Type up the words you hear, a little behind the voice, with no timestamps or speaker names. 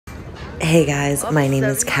Hey guys, my name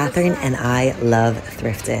is Catherine and I love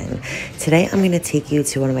thrifting. Today I'm going to take you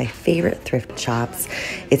to one of my favorite thrift shops.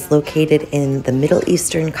 It's located in the Middle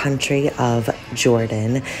Eastern country of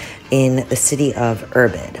Jordan in the city of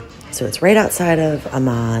Irbid. So it's right outside of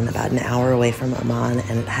Amman, about an hour away from Amman,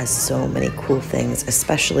 and it has so many cool things,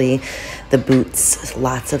 especially the boots,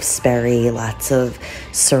 lots of Sperry, lots of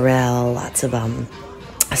Sorel, lots of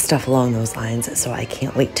stuff along those lines. So I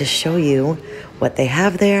can't wait to show you what they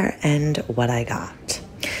have there and what I got.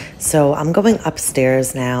 So I'm going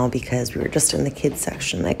upstairs now because we were just in the kids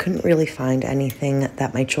section. I couldn't really find anything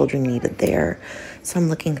that my children needed there. So I'm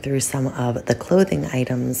looking through some of the clothing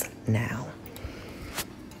items now.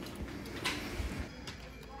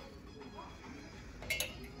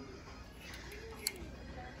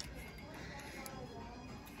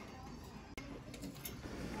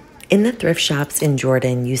 In the thrift shops in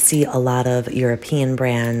Jordan, you see a lot of European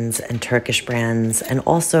brands and Turkish brands, and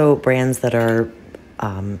also brands that are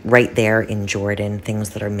right there in Jordan,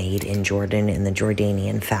 things that are made in Jordan in the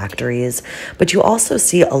Jordanian factories. But you also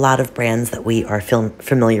see a lot of brands that we are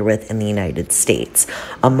familiar with in the United States.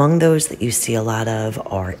 Among those that you see a lot of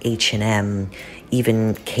are H&M,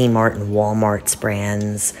 even Kmart and Walmart's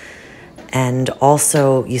brands. And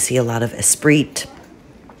also you see a lot of Esprit.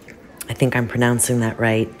 I think I'm pronouncing that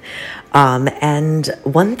right. And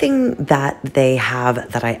one thing that they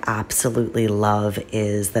have that I absolutely love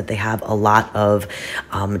is that they have a lot of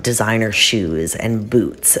designer shoes and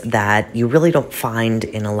boots that you really don't find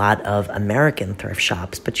in a lot of American thrift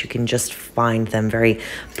shops, but you can just find them very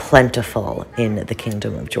plentiful in the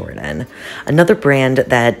Kingdom of Jordan. Another brand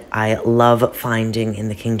that I love finding in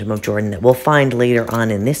the Kingdom of Jordan that we'll find later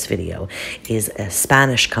on in this video is a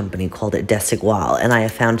Spanish company called Desigual, and I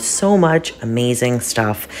have found so much amazing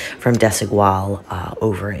stuff from Desigual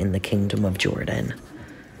over in the Kingdom of Jordan.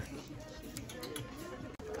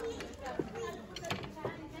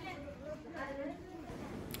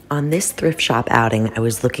 On this thrift shop outing, I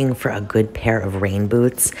was looking for a good pair of rain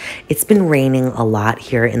boots. It's been raining a lot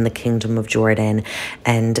here in the Kingdom of Jordan,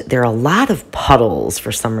 and there are a lot of puddles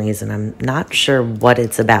for some reason. I'm not sure what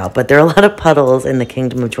it's about, but there are a lot of puddles in the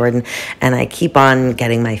Kingdom of Jordan, and I keep on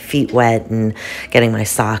getting my feet wet and getting my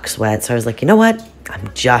socks wet. So I was like, you know what?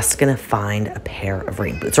 I'm just going to find a pair of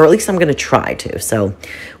rain boots, or at least I'm going to try to. So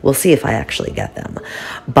we'll see if I actually get them.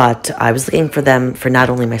 But I was looking for them for not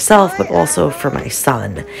only myself, but also for my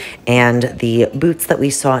son. And the boots that we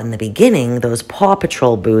saw in the beginning, those Paw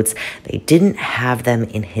Patrol boots, they didn't have them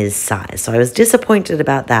in his size. So I was disappointed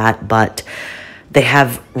about that, but they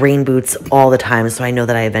have rain boots all the time. So I know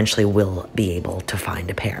that I eventually will be able to find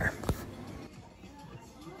a pair.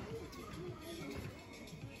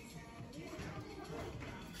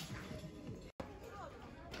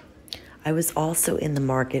 I was also in the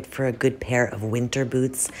market for a good pair of winter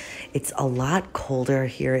boots. It's a lot colder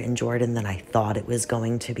here in Jordan than I thought it was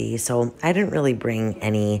going to be, so I didn't really bring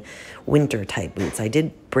any winter type boots. I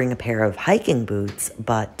did bring a pair of hiking boots,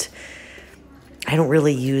 but I don't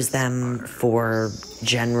really use them for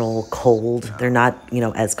general cold. They're not,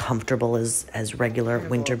 as comfortable as regular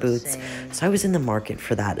winter boots. So I was in the market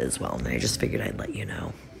for that as well, and I just figured I'd let you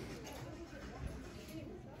know.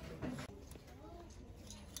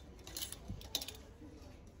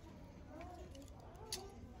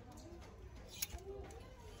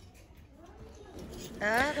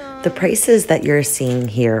 The prices that you're seeing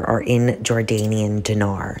here are in Jordanian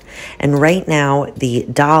dinar. And right now, the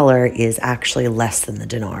dollar is actually less than the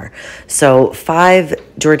dinar. So 5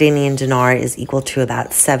 Jordanian dinar is equal to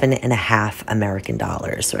about 7.5 American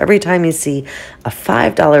dollars. So every time you see a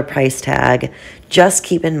 $5 price tag, just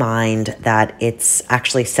keep in mind that it's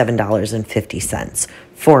actually $7.50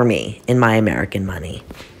 for me in my American money.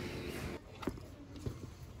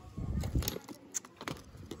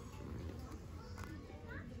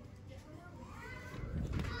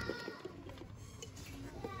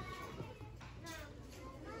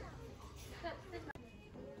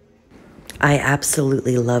 I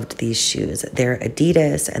absolutely loved these shoes. They're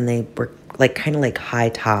Adidas and they were kind of like high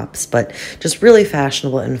tops, but just really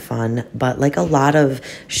fashionable and fun. But like a lot of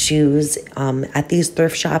shoes at these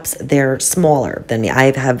thrift shops, they're smaller than me.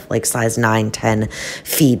 I have like size 9, 10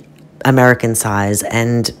 feet American size,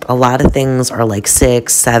 and a lot of things are like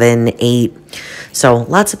 6, 7, 8. So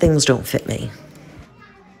lots of things don't fit me.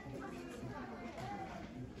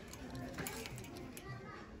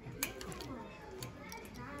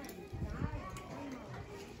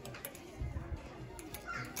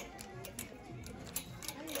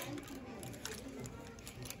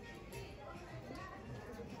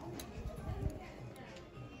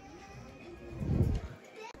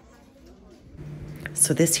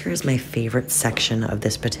 So this here is my favorite section of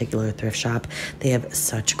this particular thrift shop. They have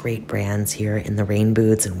such great brands here in the rain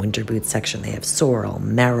boots and winter boots section. They have Sorel,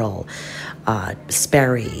 Merrell,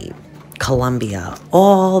 Sperry, Columbia,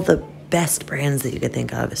 all the best brands that you could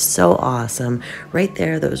think of. So awesome. Right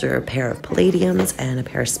there, those are a pair of Palladiums and a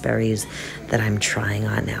pair of Sperrys that I'm trying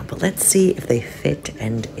on now. But let's see if they fit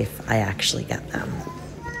and if I actually get them.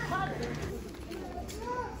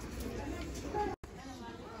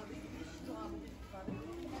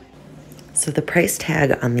 So the price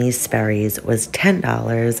tag on these Sperrys was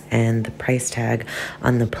 $10 and the price tag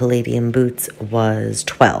on the Palladium boots was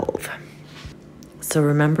 $12. So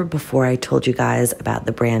remember before I told you guys about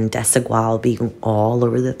the brand Desigual being all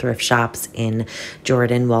over the thrift shops in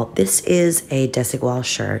Jordan? Well, this is a Desigual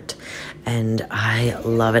shirt and I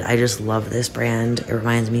love it. I just love this brand. It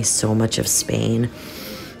reminds me so much of Spain.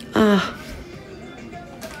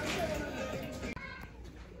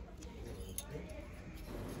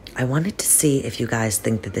 I wanted to see if you guys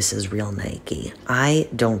think that this is real Nike. I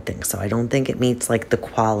don't think so. I don't think it meets like the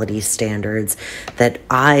quality standards that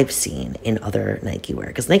I've seen in other Nike wear,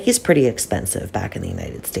 because Nike's pretty expensive back in the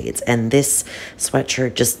United States. And this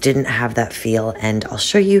sweatshirt just didn't have that feel. And I'll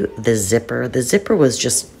show you the zipper. The zipper was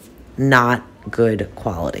just not good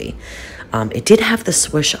quality. It did have the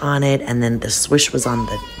swoosh on it, and then the swoosh was on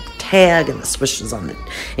the tag and the swoosh was on the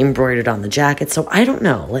embroidered on the jacket. So I don't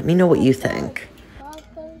know. Let me know what you think.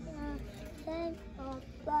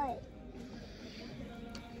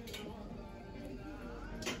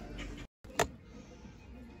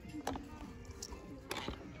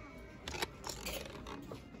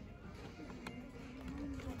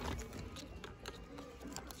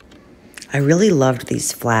 I really loved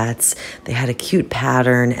these flats. They had a cute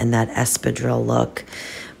pattern and that espadrille look.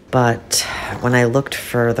 But when I looked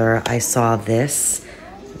further, I saw this.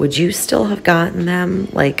 Would you still have gotten them?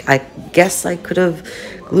 Like, I guess I could have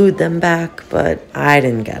glued them back, but I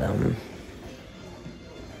didn't get them.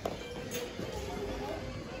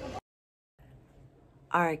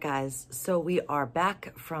 All right, guys. So we are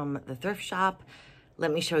back from the thrift shop.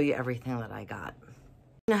 Let me show you everything that I got.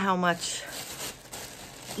 You know how much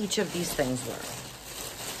each of these things were.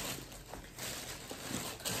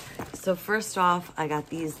 So first off, I got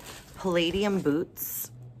these Palladium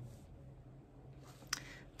boots.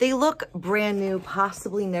 They look brand new,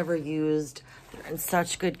 possibly never used. They're in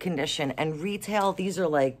such good condition. And retail, these are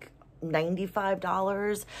like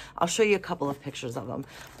 $95. I'll show you a couple of pictures of them,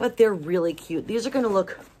 but they're really cute. These are gonna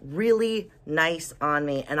look really nice on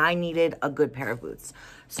me, and I needed a good pair of boots.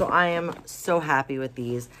 So I am so happy with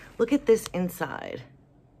these. Look at this inside.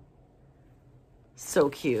 So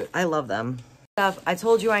cute. I love them. I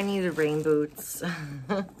told you I needed rain boots.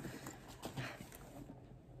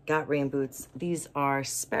 Got rain boots. These are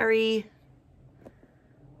Sperry.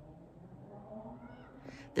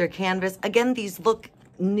 They're canvas. Again, these look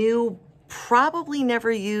new, probably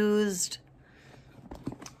never used.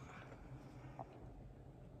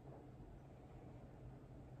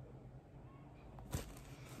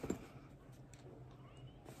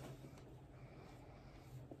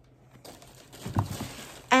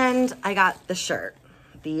 And I got the shirt,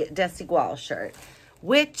 the Desigual shirt,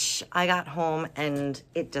 which I got home and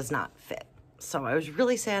it does not fit. So I was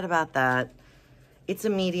really sad about that. It's a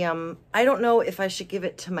medium. I don't know if I should give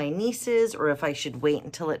it to my nieces or if I should wait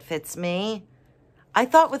until it fits me. I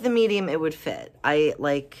thought with the medium it would fit. I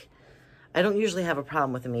don't usually have a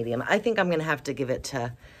problem with a medium. I think I'm gonna have to give it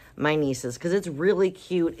to my nieces because it's really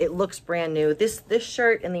cute. It looks brand new. This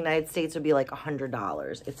shirt in the United States would be like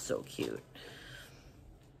 $100. It's so cute.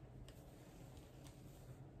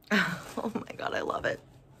 Oh my God, I love it.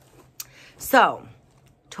 So,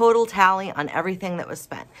 total tally on everything that was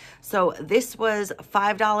spent. So this was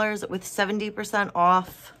 $5 with 70%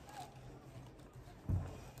 off.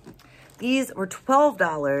 These were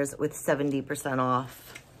 $12 with 70%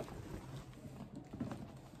 off.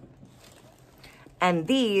 And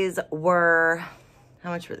these were, how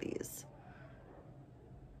much were these?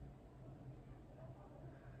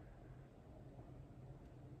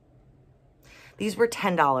 These were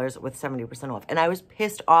 $10 with 70% off. And I was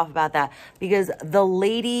pissed off about that because the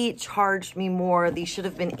lady charged me more. These should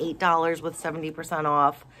have been $8 with 70%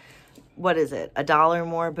 off. What is it? $1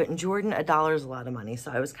 more? But in Jordan, $1 is a lot of money.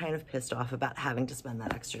 So I was kind of pissed off about having to spend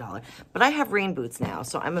that extra dollar. But I have rain boots now,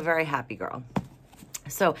 so I'm a very happy girl.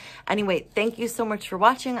 So anyway, thank you so much for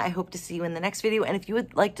watching. I hope to see you in the next video. And if you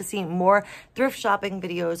would like to see more thrift shopping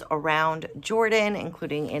videos around Jordan,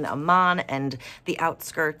 including in Amman and the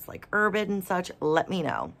outskirts like Urban and such, let me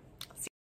know.